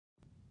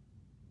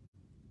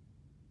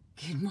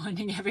Good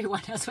morning,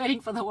 everyone. I was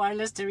waiting for the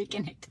wireless to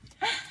reconnect.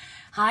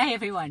 Hi,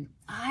 everyone.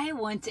 I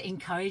want to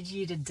encourage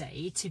you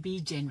today to be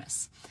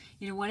generous.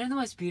 You know, one of the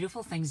most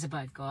beautiful things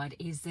about God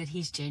is that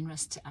He's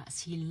generous to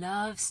us. He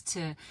loves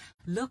to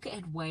look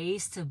at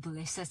ways to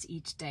bless us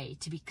each day,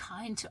 to be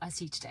kind to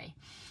us each day.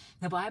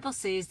 The Bible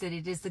says that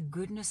it is the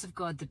goodness of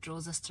God that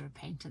draws us to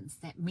repentance.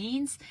 That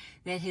means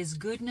that His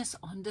goodness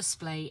on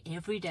display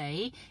every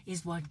day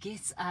is what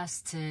gets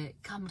us to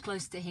come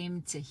close to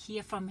Him, to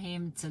hear from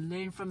Him, to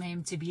learn from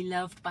Him, to be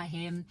loved by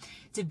Him,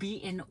 to be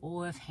in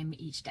awe of Him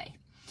each day.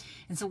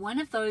 And so one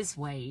of those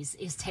ways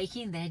is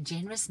taking that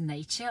generous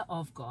nature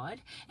of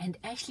God and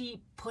actually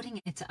putting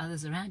it to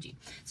others around you.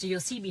 So you'll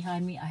see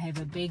behind me, I have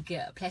a big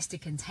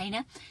plastic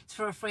container. It's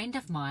for a friend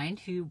of mine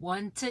who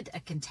wanted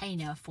a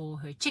container for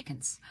her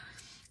chickens.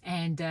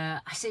 And I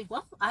said,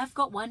 well, I've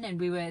got one, and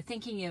we were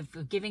thinking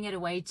of giving it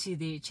away to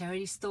the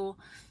charity store.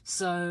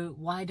 So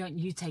why don't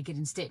you take it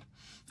instead?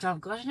 So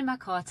I've got it in my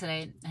car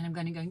today, and I'm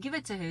going to go and give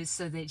it to her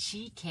so that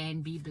she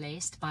can be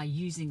blessed by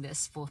using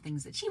this for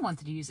things that she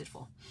wanted to use it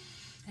for.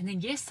 And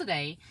then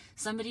yesterday,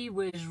 somebody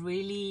was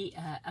really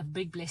a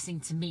big blessing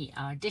to me.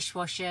 Our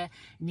dishwasher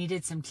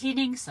needed some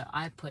cleaning, so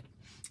I put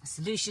a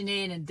solution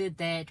in and did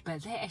that.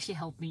 But they actually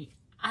helped me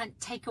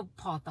take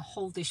apart the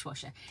whole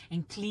dishwasher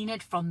and clean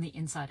it from the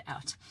inside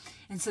out.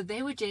 And so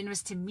they were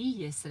generous to me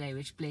yesterday,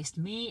 which blessed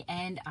me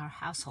and our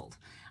household.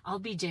 I'll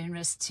be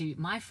generous to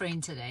my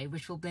friend today,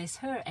 which will bless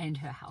her and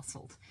her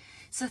household.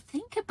 So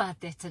think about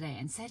that today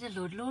and say to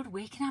Lord, Lord,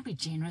 where can I be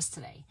generous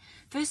today?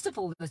 First of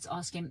all, let's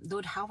ask Him,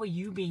 Lord, how are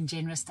you being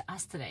generous to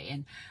us today?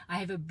 And I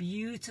have a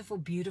beautiful,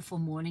 beautiful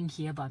morning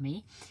here by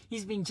me.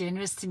 He's been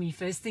generous to me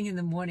first thing in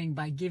the morning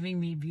by giving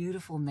me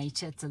beautiful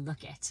nature to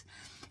look at.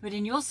 But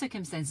in your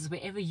circumstances,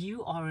 wherever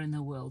you are in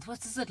the world,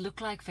 what does it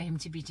look like for Him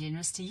to be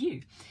generous to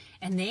you?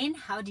 And then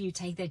how do you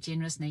take that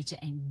generous nature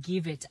and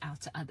give it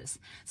out to others?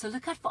 So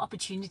look out for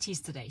opportunities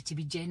today to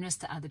be generous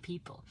to other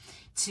people,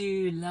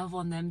 to love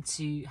on them,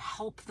 to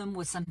help them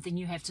with something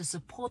you have, to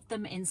support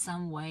them in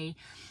some way.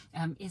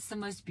 It's the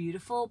most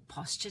beautiful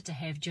posture to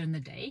have during the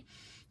day,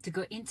 to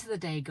go into the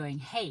day going,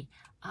 hey,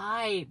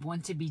 I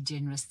want to be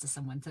generous to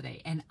someone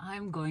today, and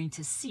I'm going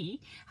to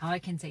see how I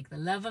can take the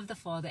love of the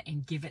Father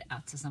and give it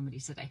out to somebody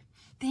today.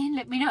 Then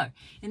let me know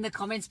in the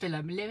comments below.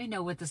 Let me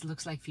know what this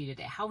looks like for you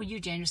today. How were you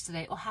generous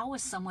today, or how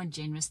was someone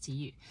generous to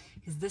you?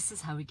 Because this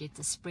is how we get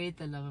to spread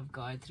the love of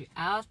God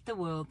throughout the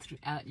world,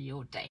 throughout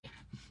your day.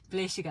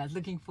 Bless you guys.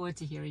 Looking forward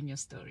to hearing your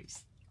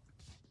stories.